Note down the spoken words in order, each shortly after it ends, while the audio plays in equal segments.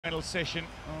Final session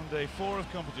on day 4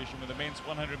 of competition with the men's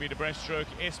 100-meter breaststroke,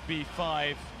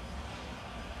 SB5.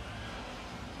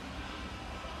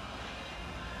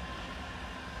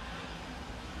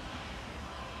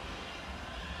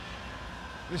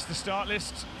 This is the start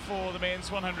list for the men's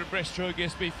 100 breaststroke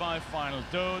SB5 final.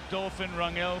 DOLFIN,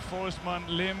 RANGEL, FORSMAN,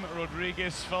 LIM,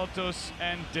 Rodriguez, SFALTOS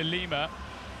and LIMA.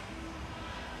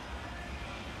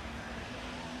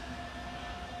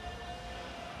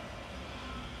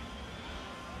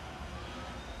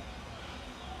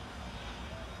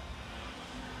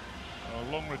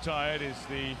 Long retired is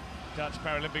the Dutch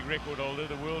Paralympic record holder,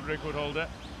 the world record holder,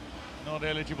 not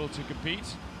eligible to compete.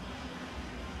 So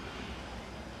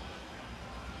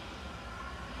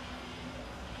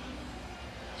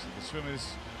the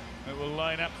swimmers that will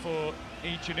line up for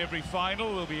each and every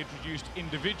final will be introduced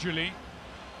individually,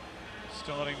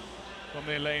 starting from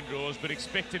their lane draws, but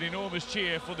expect an enormous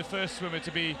cheer for the first swimmer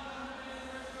to be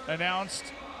announced.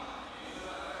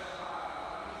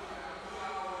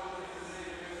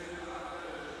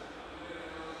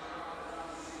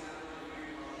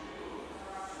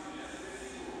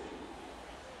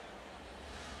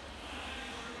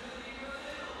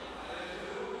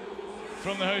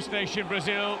 From the host nation,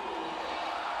 Brazil,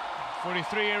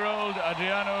 43-year-old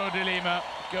Adriano de Lima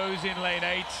goes in lane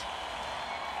 8.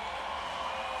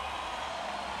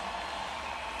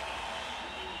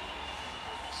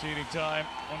 Seeding time,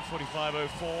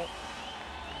 1:45.04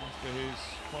 after his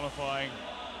qualifying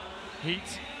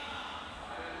heat.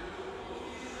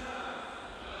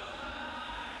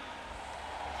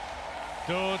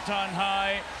 Thanh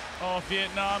Hai of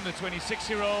Vietnam, the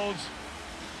 26-year-old,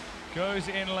 goes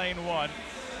in lane 1.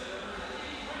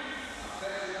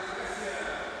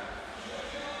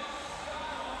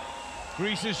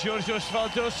 Greece's Georgios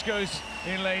SFALTOS goes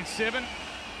in lane 7,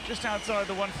 just outside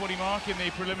the 140 mark in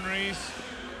the preliminaries.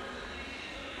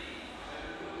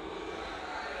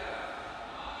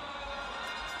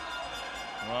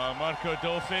 Well, Marco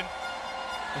DOLFIN,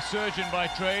 a surgeon by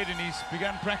trade, and he's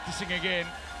begun practicing again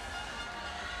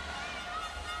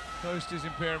post his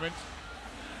impairment.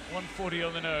 140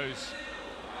 on the nose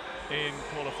in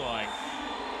qualifying.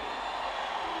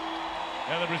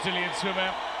 Another Brazilian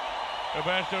swimmer,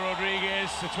 Roberto Rodriguez,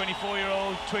 the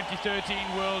 24-year-old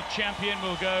 2013 world champion,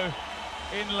 will go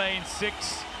in lane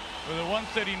 6 with a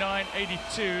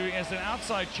 1:39.82. He has an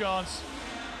outside chance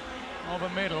of a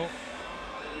medal.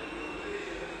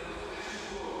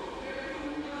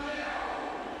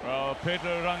 Well,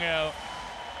 Pedro RANGEL,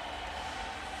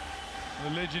 the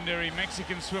legendary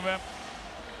Mexican swimmer,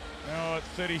 now at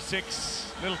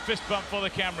 36, little fist bump for the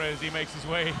camera as he makes his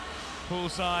way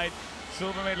poolside.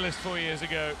 Silver medalist 4 years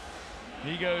ago.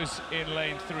 He goes in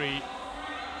lane 3.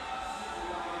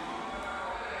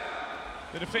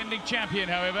 The defending champion,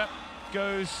 however,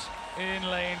 goes in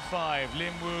lane 5.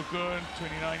 LIM Woo Geun,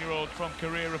 29-year-old from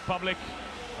Korea Republic,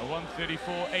 a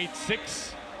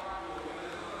 1:34.86.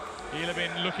 He'll have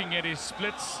been looking at his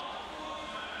splits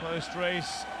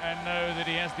post-race and know that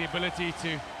he has the ability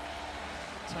to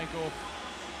take off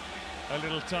a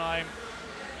little time,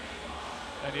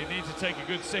 and you need to take a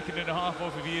good 2.5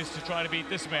 off if he is to try to beat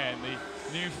this man, the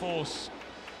new force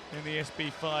in the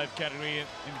SB5 category in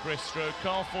breaststroke.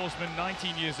 Karl,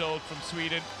 19 years old from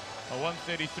Sweden, a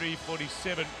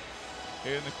 1:33.47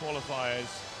 in the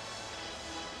qualifiers.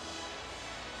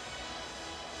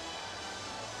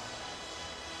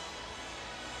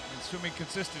 And swimming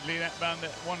consistently that band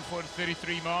at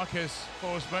 1:33 mark as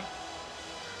FORSMAN.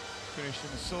 Finished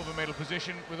in the silver medal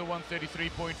position with a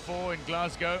 1:33.4 in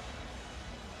Glasgow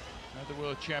at the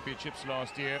World Championships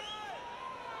last year.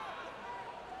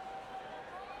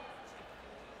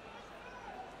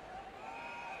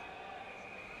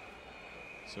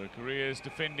 So Korea's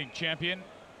defending champion,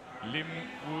 LIM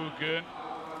Woo Geun,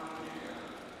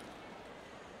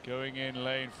 going in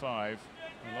lane 5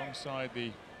 alongside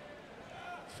the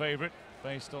favorite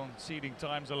based on seeding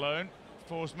times alone,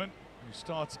 FORSMAN, who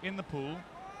starts in the pool.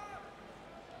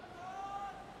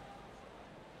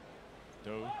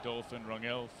 DOLFIN,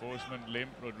 RANGEL, FORSMAN, LIM,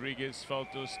 Rodriguez,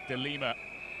 SFALTOS, LIMA.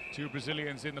 2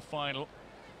 Brazilians in the final.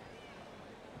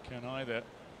 Can either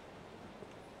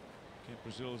get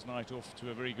Brazil's night off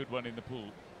to a very good one in the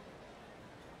pool.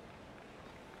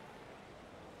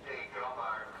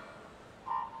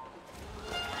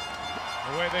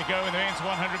 Away they go in the men's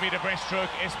 100-meter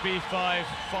breaststroke SB5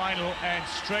 final, and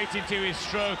straight into his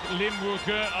stroke. LIM Woo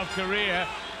Geun of Korea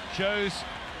shows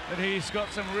that he's got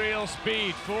some real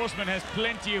speed. FORSMAN has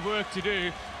plenty of work to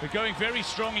do, but going very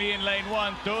strongly in lane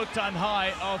 1. Thanh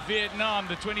Hai of Vietnam,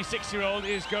 the 26-year-old,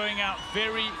 is going out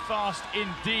very fast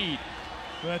indeed.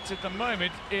 But at the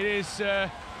moment, it is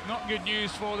not good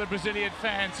news for the Brazilian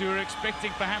fans who are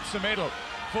expecting perhaps a medal.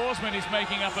 FORSMAN is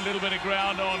making up a little bit of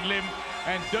ground on LIM,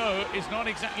 and Do is not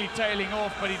exactly tailing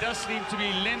off, but he does seem to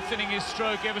be lengthening his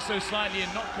stroke ever so slightly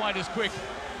and not quite as quick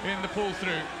in the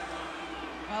pull-through.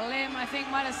 Well, LIM, I think,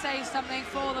 might have saved something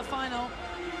for the final.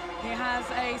 He has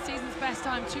a season's best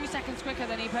time, 2 seconds quicker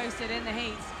than he posted in the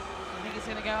heats. I think he's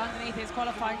going to go underneath his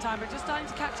qualifying time, but just starting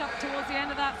to catch up towards the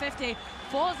end of that 50.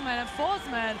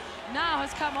 FORSMAN now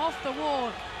has come off the wall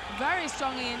very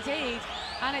strongly indeed,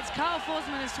 and it's Karl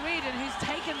FORSMAN of Sweden who's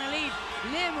taken the lead.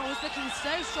 LIM was looking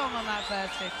so strong on that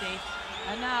first 50,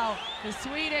 and now the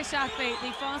Swedish athlete,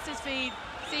 the fastest seed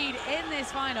in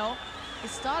this final,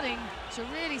 is starting to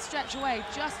really stretch away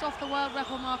just off the world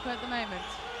record marker at the moment.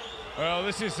 Well,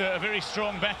 this is a very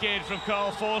strong back end from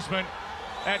Karl FORSMAN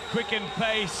at quickened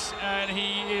pace, and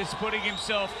he is putting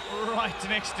himself right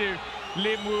next to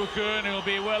LIM Woo Geun, who will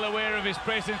be well aware of his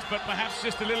presence, but perhaps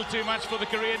just a little too much for the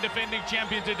Korean defending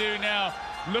champion to do now.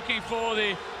 Looking for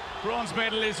the bronze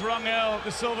medal is RANGEL,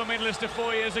 the silver medalist of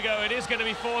 4 years ago. It is going to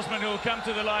be FORSMAN who will come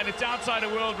to the line. It's outside a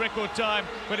world record time,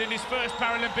 but in his first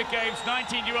Paralympic Games,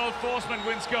 19-year-old FORSMAN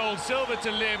wins gold, silver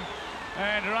to LIM,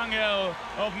 and RANGEL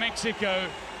of Mexico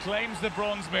claims the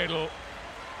bronze medal.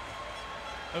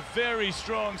 A very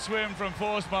strong swim from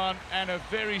FORSMAN, and a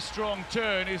very strong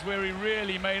turn is where he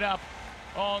really made up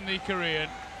on the Korean.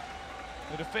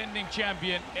 The defending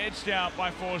champion edged out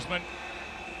by FORSMAN.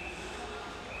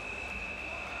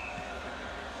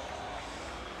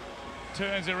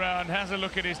 Turns around, has a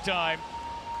look at his time.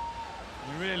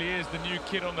 He really is the new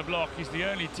kid on the block. He's the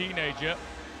only teenager.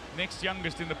 Next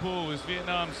youngest in the pool was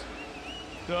Vietnam's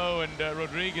Do and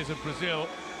Rodriguez of Brazil.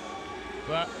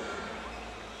 But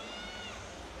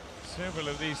several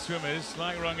of these swimmers,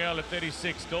 like RANGEL at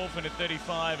 36, DOLFIN at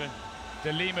 35, and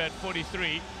de LIMA at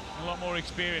 43, a lot more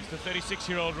experience. The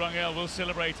 36-year-old RANGEL will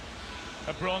celebrate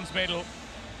a bronze medal,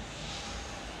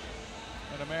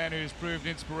 and a man who's proved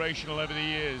inspirational over the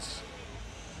years.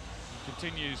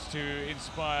 Continues to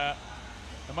inspire,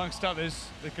 amongst others,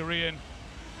 the Korean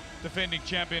defending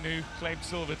champion who claimed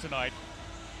silver tonight.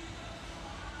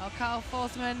 Well, Karl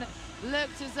FORSMAN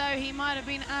looked as though he might have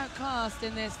been outclassed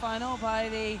in this final by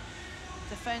the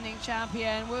defending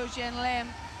champion Woo Geun LIM,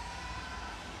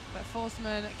 but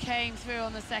FORSMAN came through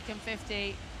on the second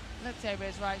 50, looked over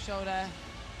his right shoulder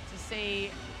to see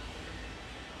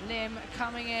LIM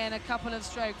coming in a couple of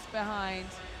strokes behind.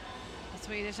 The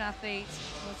Swedish athlete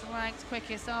was ranked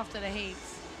quickest after the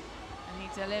heats, and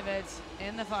he delivered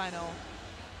in the final.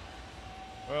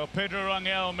 Well, Pedro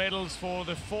RANGEL medals for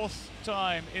the 4th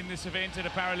time in this event at the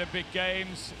Paralympic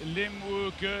Games. LIM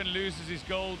Woo Geun loses his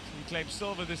gold. He claims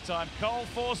silver this time. Karl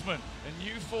FORSMAN, a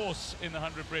new force in the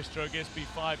 100 breaststroke.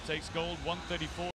 SB5 takes gold, 134.